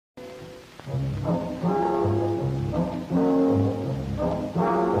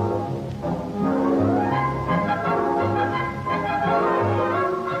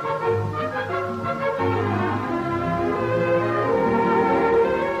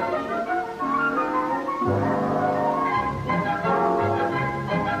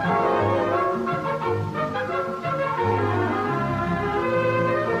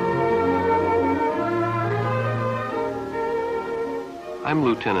I'm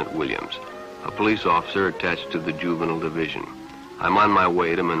Lieutenant Williams, a police officer attached to the Juvenile Division. I'm on my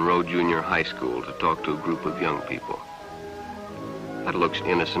way to Monroe Junior High School to talk to a group of young people. That looks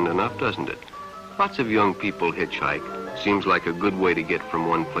innocent enough, doesn't it? Lots of young people hitchhike. Seems like a good way to get from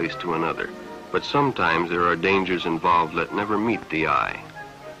one place to another. But sometimes there are dangers involved that never meet the eye.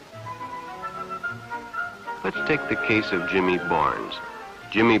 Let's take the case of Jimmy Barnes.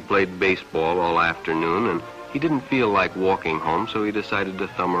 Jimmy played baseball all afternoon, and he didn't feel like walking home, so he decided to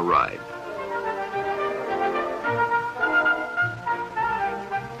thumb a ride.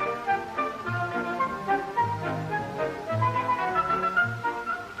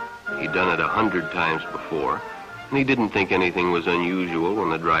 He'd done it 100 times before, and he didn't think anything was unusual when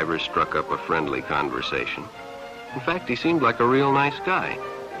the driver struck up a friendly conversation. In fact, he seemed like a real nice guy.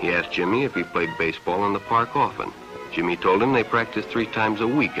 He asked Jimmy if he played baseball in the park often. Jimmy told him they practiced 3 times a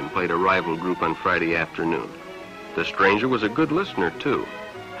week and played a rival group on Friday afternoon. The stranger was a good listener, too,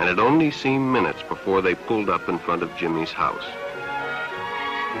 and it only seemed minutes before they pulled up in front of Jimmy's house.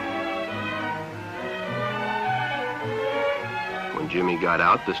 When Jimmy got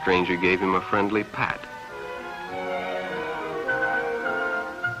out, the stranger gave him a friendly pat.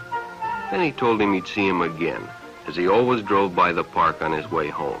 Then he told him he'd see him again, as he always drove by the park on his way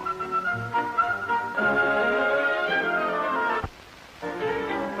home.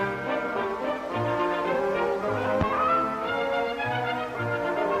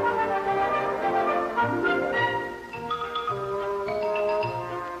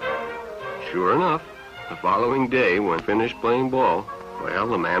 Sure enough, the following day, when finished playing ball, well,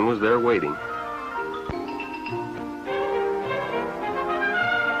 the man was there waiting.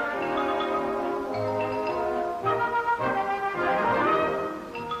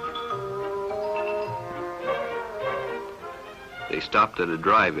 They stopped at a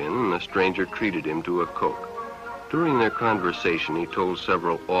drive-in, and the stranger treated him to a Coke. During their conversation, he told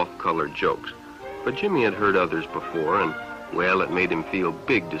several off-color jokes, but Jimmy had heard others before, and well, it made him feel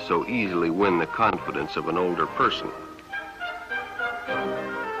big to so easily win the confidence of an older person.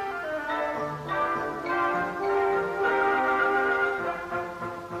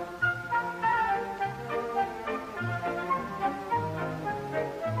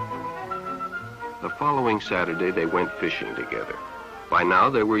 The following Saturday, they went fishing together. By now,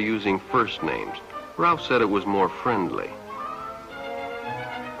 they were using first names. Ralph said it was more friendly.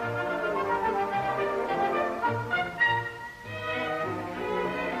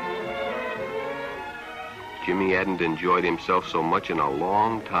 Jimmy hadn't enjoyed himself so much in a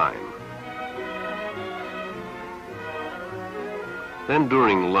long time. Then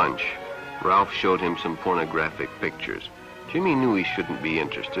during lunch, Ralph showed him some pornographic pictures. Jimmy knew he shouldn't be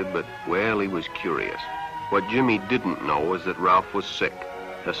interested, but, well, he was curious. What Jimmy didn't know was that Ralph was sick,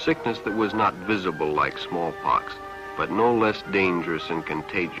 a sickness that was not visible like smallpox, but no less dangerous and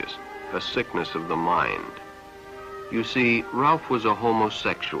contagious, a sickness of the mind. You see, Ralph was a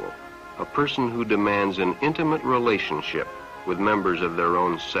homosexual, a person who demands an intimate relationship with members of their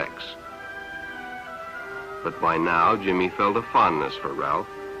own sex. But by now, Jimmy felt a fondness for Ralph,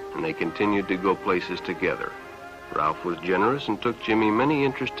 and they continued to go places together. Ralph was generous and took Jimmy many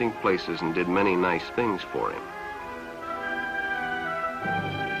interesting places and did many nice things for him.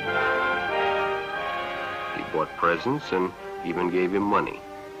 He bought presents and even gave him money,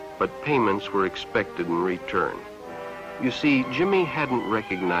 but payments were expected in return. You see, Jimmy hadn't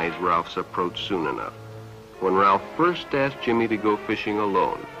recognized Ralph's approach soon enough. When Ralph first asked Jimmy to go fishing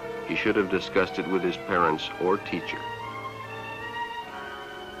alone, he should have discussed it with his parents or teacher.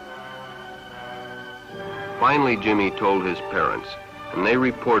 Finally, Jimmy told his parents, and they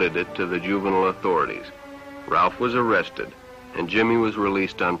reported it to the juvenile authorities. Ralph was arrested, and Jimmy was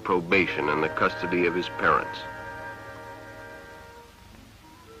released on probation in the custody of his parents.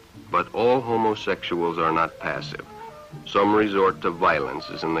 But all homosexuals are not passive. Some resort to violence,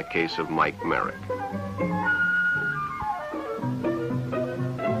 as in the case of Mike Merrick.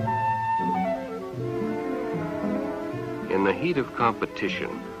 In the heat of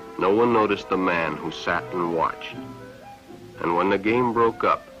competition, no one noticed the man who sat and watched. And when the game broke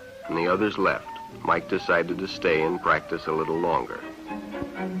up and the others left, Mike decided to stay and practice a little longer.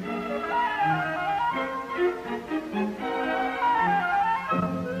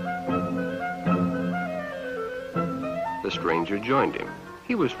 the stranger joined him.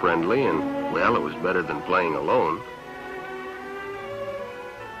 He was friendly and, well, it was better than playing alone.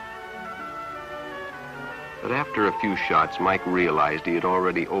 But after a few shots, Mike realized he had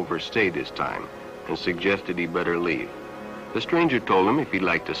already overstayed his time and suggested he better leave. The stranger told him if he'd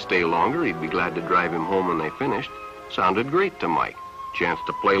like to stay longer, he'd be glad to drive him home when they finished. Sounded great to Mike. Chance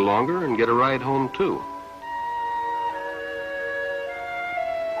to play longer and get a ride home, too.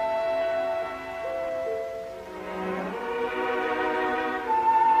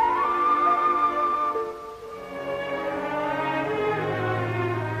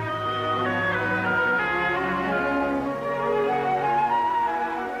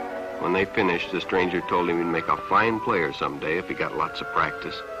 When they finished, the stranger told him he'd make a fine player someday if he got lots of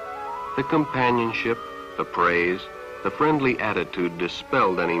practice. The companionship, the praise, the friendly attitude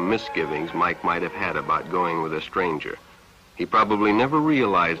dispelled any misgivings Mike might have had about going with a stranger. He probably never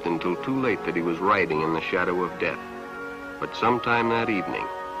realized until too late that he was riding in the shadow of death. But sometime that evening,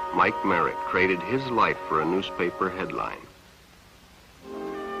 Mike Merritt traded his life for a newspaper headline.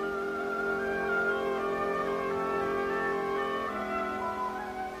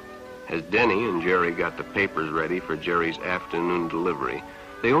 As Denny and Jerry got the papers ready for Jerry's afternoon delivery,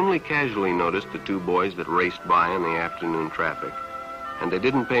 they only casually noticed the two boys that raced by in the afternoon traffic, and they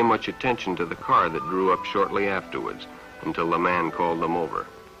didn't pay much attention to the car that drew up shortly afterwards until the man called them over.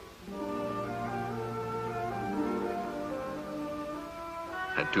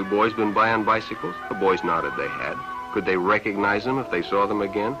 Had two boys been by on bicycles? The boys nodded they had. Could they recognize them if they saw them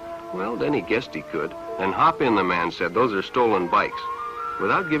again? Well, Denny guessed he could. Then hop in, the man said. Those are stolen bikes.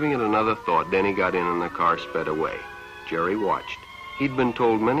 Without giving it another thought, Denny got in and the car sped away. Jerry watched. He'd been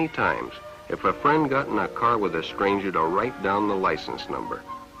told many times, if a friend got in a car with a stranger, to write down the license number.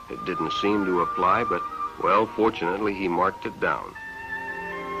 It didn't seem to apply, but, well, fortunately, he marked it down.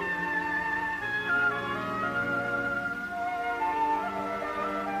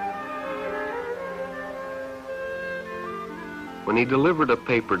 When he delivered a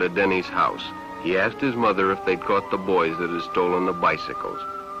paper to Denny's house, he asked his mother if they'd caught the boys that had stolen the bicycles.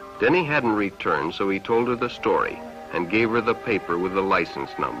 Denny hadn't returned, so he told her the story and gave her the paper with the license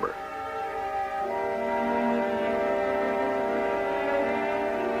number.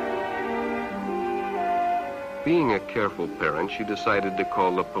 Being a careful parent, she decided to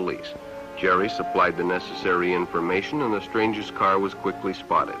call the police. Jerry supplied the necessary information, and the stranger's car was quickly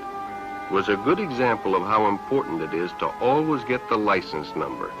spotted. It was a good example of how important it is to always get the license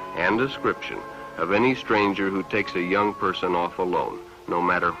number and description of any stranger who takes a young person off alone, no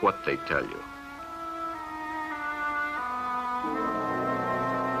matter what they tell you.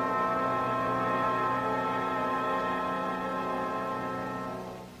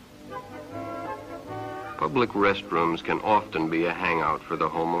 Public restrooms can often be a hangout for the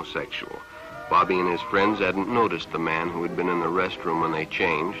homosexual. Bobby and his friends hadn't noticed the man who had been in the restroom when they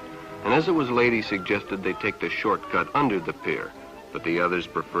changed, and as it was late, he suggested they take the shortcut under the pier, but the others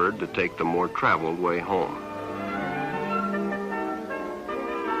preferred to take the more traveled way home.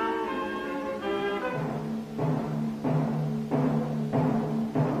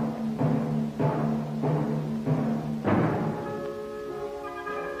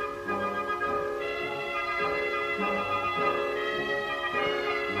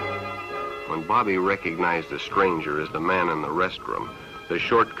 When Bobby recognized the stranger as the man in the restroom, the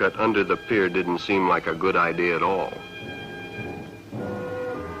shortcut under the pier didn't seem like a good idea at all.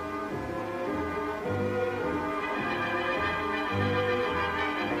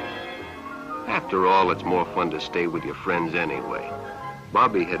 After all, it's more fun to stay with your friends anyway.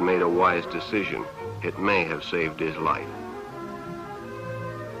 Bobby had made a wise decision. It may have saved his life.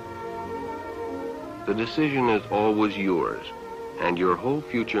 The decision is always yours, and your whole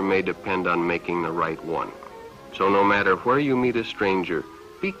future may depend on making the right one. So no matter where you meet a stranger,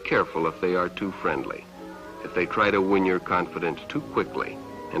 be careful if they are too friendly, if they try to win your confidence too quickly,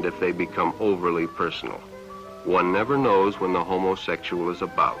 and if they become overly personal. One never knows when the homosexual is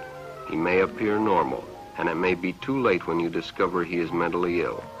about. He may appear normal, and it may be too late when you discover he is mentally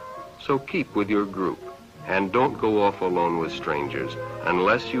ill. So keep with your group, and don't go off alone with strangers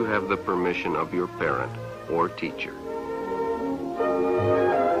unless you have the permission of your parent or teacher.